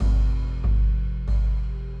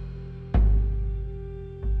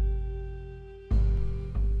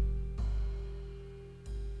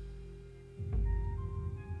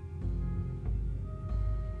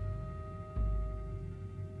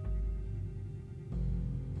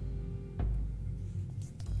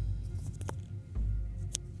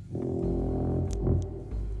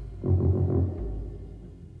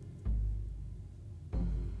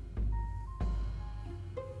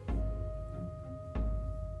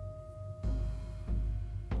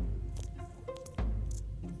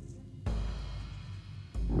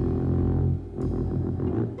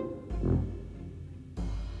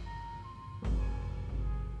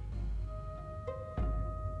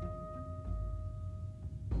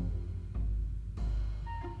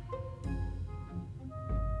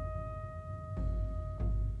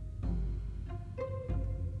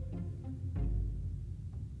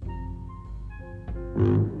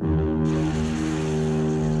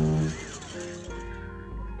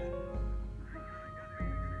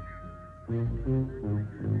Project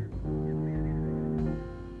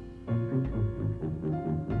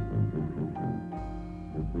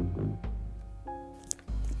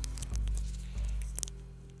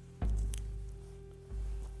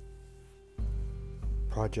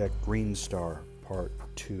Greenstar Part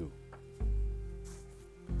 2.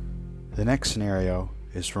 The next scenario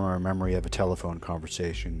is from our memory of a telephone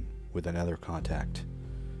conversation with another contact.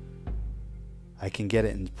 I can get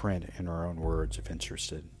it in print in her own words if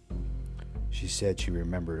interested. She said she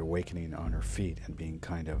remembered awakening on her feet and being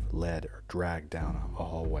kind of led or dragged down a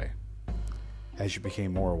hallway. As she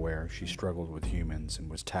became more aware, she struggled with humans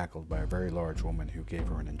and was tackled by a very large woman who gave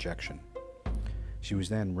her an injection. She was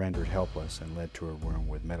then rendered helpless and led to a room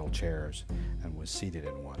with metal chairs and was seated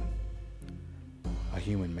in one. A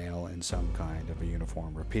human male in some kind of a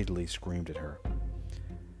uniform repeatedly screamed at her,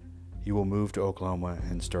 "You will move to Oklahoma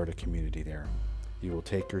and start a community there. You will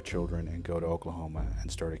take your children and go to Oklahoma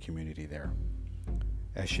and start a community there."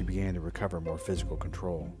 As she began to recover more physical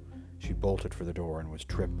control, she bolted for the door and was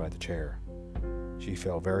tripped by the chair. She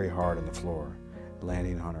fell very hard on the floor,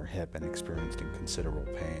 landing on her hip and experiencing considerable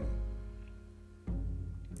pain.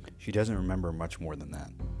 She doesn't remember much more than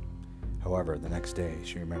that. However, the next day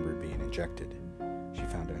she remembered being injected. She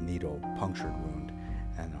found a needle punctured wound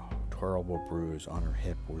and a horrible bruise on her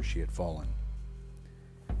hip where she had fallen.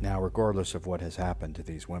 Now, regardless of what has happened to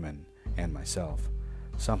these women and myself,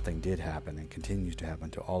 something did happen and continues to happen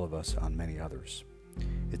to all of us on many others.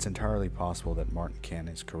 It's entirely possible that Martin Ken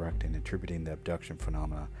is correct in attributing the abduction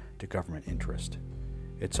phenomena to government interest.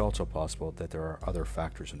 It's also possible that there are other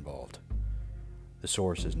factors involved. The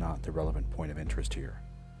source is not the relevant point of interest here.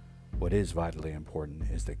 What is vitally important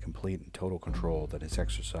is the complete and total control that is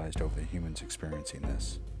exercised over the humans experiencing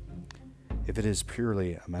this. If it is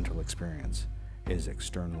purely a mental experience, it is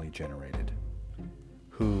externally generated.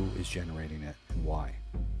 Who is generating it and why?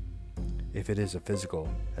 If it is a physical,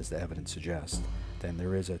 as the evidence suggests, then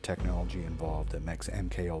there is a technology involved that makes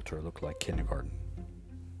MK Ultra look like kindergarten.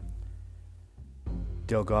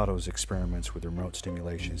 Delgado's experiments with remote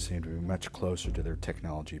stimulation seem to be much closer to their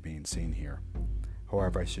technology being seen here.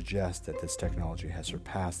 However, I suggest that this technology has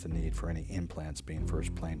surpassed the need for any implants being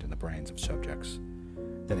first planted in the brains of subjects.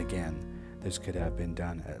 Then again, this could have been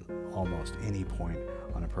done at almost any point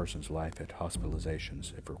on a person's life at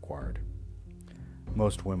hospitalizations if required.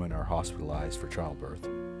 Most women are hospitalized for childbirth,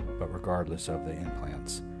 but regardless of the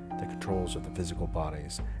implants, the controls of the physical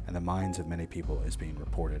bodies and the minds of many people is being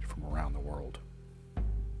reported from around the world.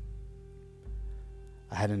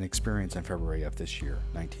 I had an experience in February of this year,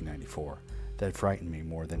 1994, that frightened me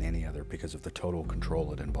more than any other because of the total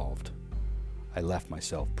control it involved. I left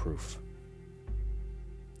myself proof.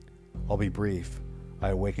 I'll be brief. I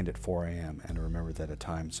awakened at 4 a.m. and remembered that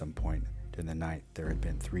at some point during the night there had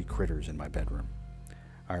been 3 critters in my bedroom.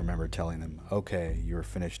 I remember telling them, "Okay, you're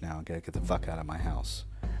finished now, get the fuck out of my house,"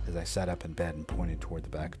 as I sat up in bed and pointed toward the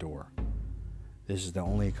back door. This is the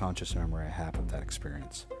only conscious memory I have of that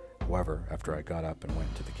experience. However, after I got up and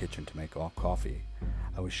went to the kitchen to make coffee,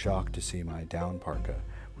 I was shocked to see my down parka,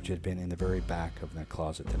 which had been in the very back of the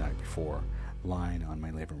closet the night before, lying on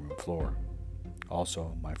my living room floor.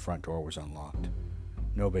 Also, my front door was unlocked.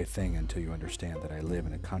 No big thing until you understand that I live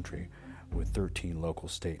in a country with 13 local,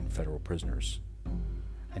 state, and federal prisoners.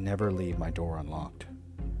 I never leave my door unlocked.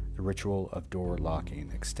 The ritual of door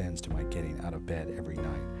locking extends to my getting out of bed every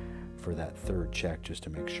night for that third check just to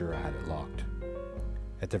make sure I had it locked.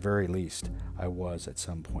 At the very least, I was, at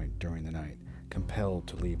some point during the night, compelled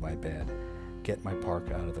to leave my bed, get my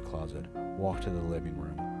parka out of the closet, walk to the living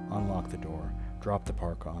room, unlock the door, drop the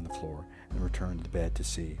parka on the floor, and return to the bed to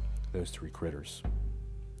see those 3 critters.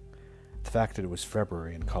 The fact that it was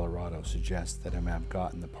February in Colorado suggests that I may have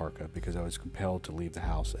gotten the parka because I was compelled to leave the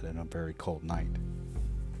house at a very cold night.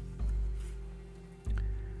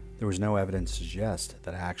 There was no evidence to suggest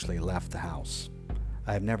that I actually left the house.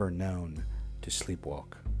 I have never known to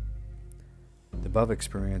sleepwalk. The above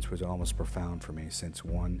experience was almost profound for me since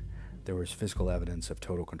 1. There was physical evidence of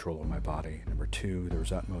total control of my body. 2. There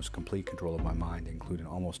was utmost complete control of my mind, including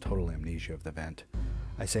almost total amnesia of the event.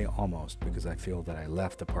 I say almost because I feel that I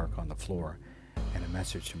left the park on the floor and a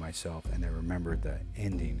message to myself, and I remembered the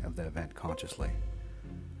ending of the event consciously.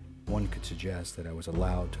 One could suggest that I was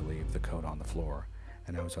allowed to leave the coat on the floor,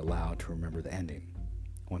 and I was allowed to remember the ending.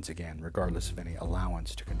 Once again, regardless of any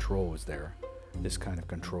allowance to control was there, this kind of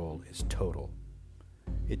control is total.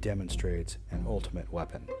 It demonstrates an ultimate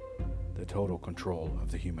weapon, the total control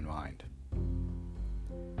of the human mind.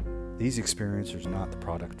 These experiences are not the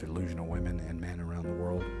product of delusional women and men around the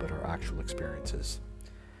world, but are actual experiences.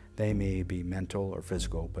 They may be mental or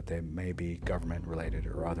physical, but they may be government-related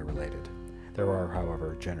or other related. There are,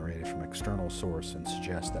 however, generated from external source and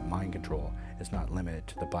suggest that mind control is not limited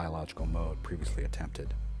to the biological mode previously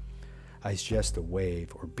attempted. I suggest the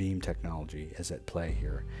wave or beam technology is at play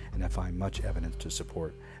here, and I find much evidence to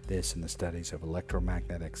support this in the studies of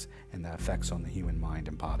electromagnetics and the effects on the human mind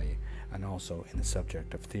and body, and also in the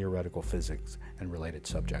subject of theoretical physics and related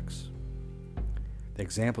subjects. The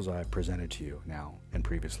examples I have presented to you now and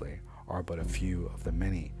previously are but a few of the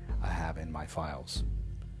many I have in my files.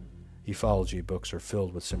 Ufology books are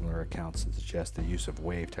filled with similar accounts that suggest the use of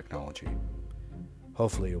wave technology.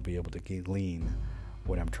 Hopefully you'll be able to glean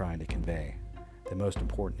what I'm trying to convey, the most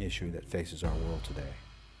important issue that faces our world today.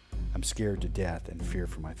 I'm scared to death and fear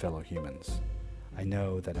for my fellow humans. I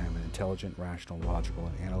know that I am an intelligent, rational, logical,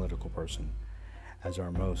 and analytical person, as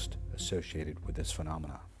are most associated with this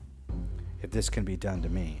phenomena. If this can be done to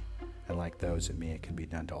me, and like those at me, it can be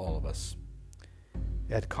done to all of us.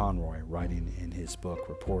 Ed Conroy, writing in his book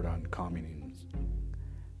Report on Communism,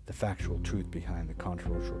 the factual truth behind the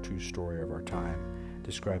controversial true story of our time,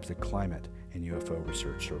 describes the climate in UFO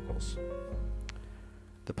research circles.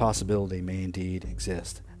 The possibility may indeed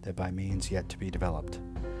exist that by means yet to be developed,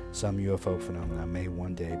 some UFO phenomena may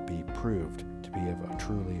one day be proved to be of a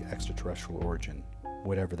truly extraterrestrial origin,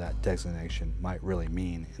 whatever that designation might really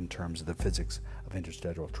mean in terms of the physics of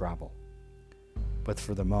interstellar travel. But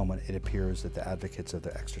for the moment, it appears that the advocates of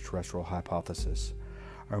the extraterrestrial hypothesis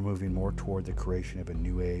are moving more toward the creation of a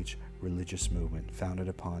New Age religious movement founded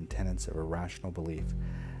upon tenets of irrational belief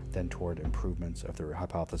than toward improvements of their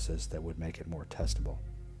hypothesis that would make it more testable.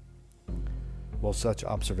 While such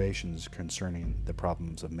observations concerning the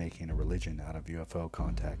problems of making a religion out of UFO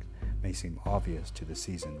contact may seem obvious to the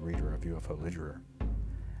seasoned reader of UFO literature,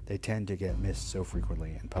 they tend to get missed so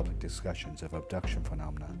frequently in public discussions of abduction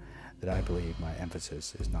phenomena that I believe my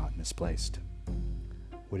emphasis is not misplaced.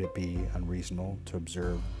 Would it be unreasonable to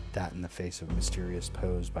observe that in the face of mysterious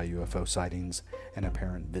posed by UFO sightings and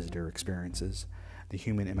apparent visitor experiences, the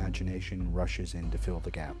human imagination rushes in to fill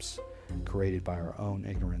the gaps, created by our own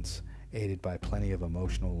ignorance, aided by plenty of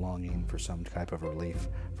emotional longing for some type of relief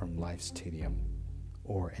from life's tedium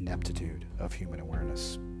or ineptitude of human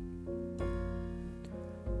awareness?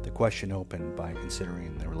 The question opened by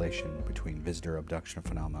considering the relation between visitor abduction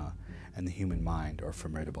phenomena and the human mind are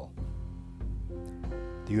formidable.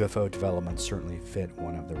 The UFO developments certainly fit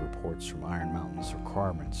one of the reports from Iron Mountain's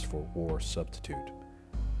requirements for war substitute.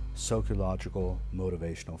 Sociological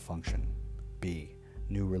motivational function. B.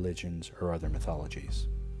 New religions or other mythologies.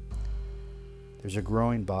 There's a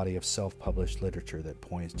growing body of self-published literature that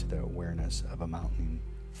points to the awareness of a mounting,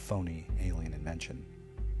 phony alien invention.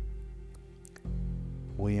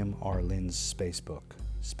 William R. Lynn's space book,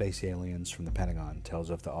 Space Aliens from the Pentagon,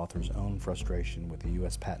 tells of the author's own frustration with the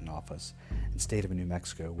U.S. Patent Office and state of New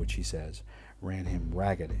Mexico, which he says ran him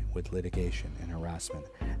ragged with litigation and harassment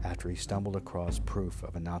after he stumbled across proof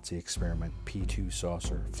of a Nazi experiment P-2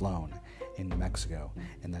 saucer flown in New Mexico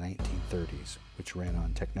in the 1930s, which ran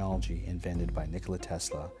on technology invented by Nikola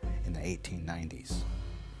Tesla in the 1890s.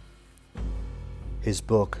 His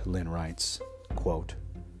book, Lynn writes, quote,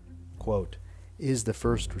 is the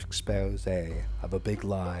first expose of a big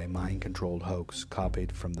lie, mind-controlled hoax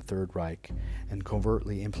copied from the Third Reich and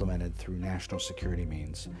covertly implemented through national security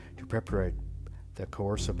means to perpetuate the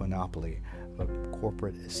coercive monopoly of a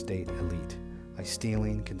corporate estate elite. By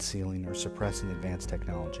stealing, concealing, or suppressing advanced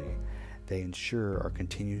technology, they ensure our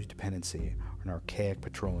continued dependency on archaic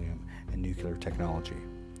petroleum and nuclear technology.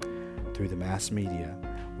 Through the mass media,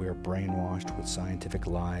 we are brainwashed with scientific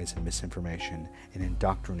lies and misinformation and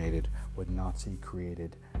indoctrinated with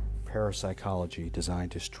Nazi-created parapsychology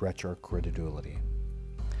designed to stretch our credulity.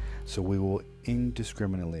 So we will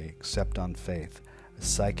indiscriminately accept on faith a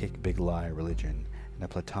psychic big lie religion and a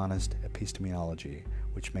Platonist epistemology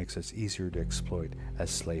which makes us easier to exploit as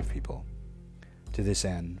slave people. To this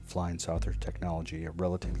end, flying saucer technology of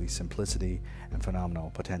relatively simplicity and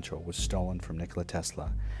phenomenal potential was stolen from Nikola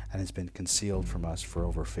Tesla and has been concealed from us for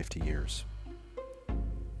over 50 years.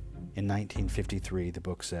 In 1953, the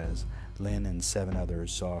book says, Lynn and 7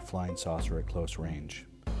 others saw a flying saucer at close range.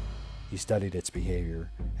 He studied its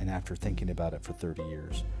behavior and, after thinking about it for 30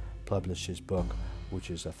 years, published his book,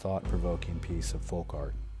 which is a thought-provoking piece of folk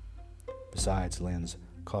art. Besides Lynn's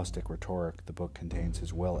caustic rhetoric, the book contains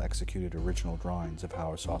his well-executed original drawings of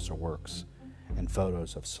how a saucer works, and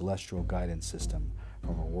photos of celestial guidance system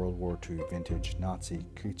from a World War II vintage Nazi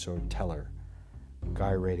Kreutzer Teller,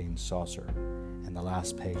 gyrating saucer, and the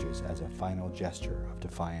last pages as a final gesture of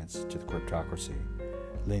defiance to the kleptocracy.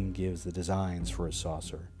 Lynn gives the designs for his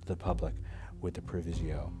saucer to the public with the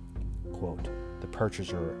proviso, quote, the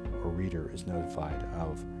purchaser or reader is notified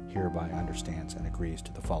of, hereby understands and agrees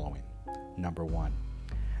to the following. Number 1,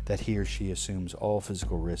 that he or she assumes all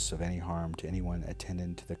physical risks of any harm to anyone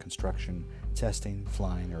attendant to the construction, testing,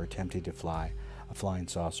 flying, or attempting to fly a flying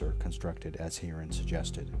saucer constructed as herein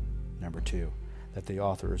suggested. Number 2, that the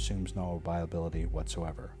author assumes no liability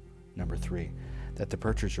whatsoever. Number 3, that the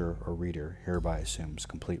purchaser or reader hereby assumes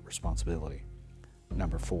complete responsibility.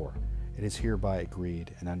 Number 4, it is hereby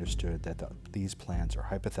agreed and understood that these plans are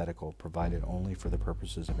hypothetical, provided only for the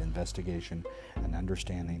purposes of investigation and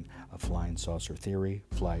understanding of flying saucer theory,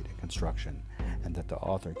 flight, and construction, and that the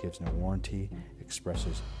author gives no warranty,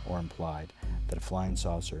 expresses or implied, that a flying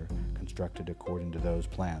saucer constructed according to those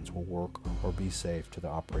plans will work or be safe to the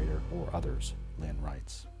operator or others, Lynn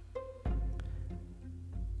writes.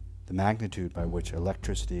 The magnitude by which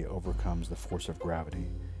electricity overcomes the force of gravity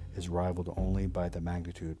is rivaled only by the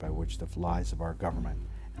magnitude by which the lies of our government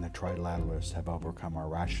and the trilateralists have overcome our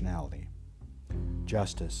rationality.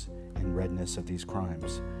 Justice, in redress of these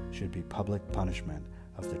crimes, should be public punishment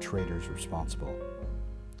of the traitors responsible.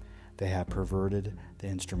 They have perverted the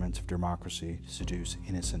instruments of democracy to seduce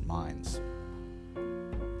innocent minds.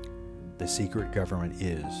 The secret government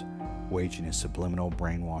is waging a subliminal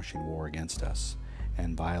brainwashing war against us, and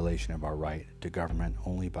in violation of our right to government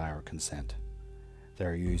only by our consent. They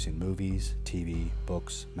are using movies, TV,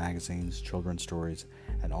 books, magazines, children's stories,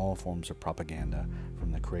 and all forms of propaganda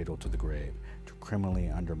from the cradle to the grave to criminally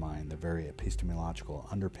undermine the very epistemological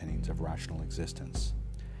underpinnings of rational existence.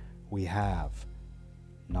 We have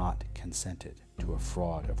not consented to a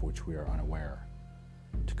fraud of which we are unaware.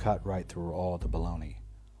 To cut right through all the baloney,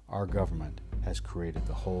 our government has created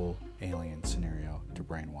the whole alien scenario to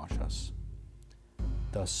brainwash us.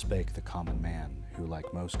 Thus spake the common man, who,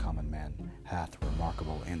 like most common men, hath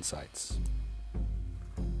remarkable insights.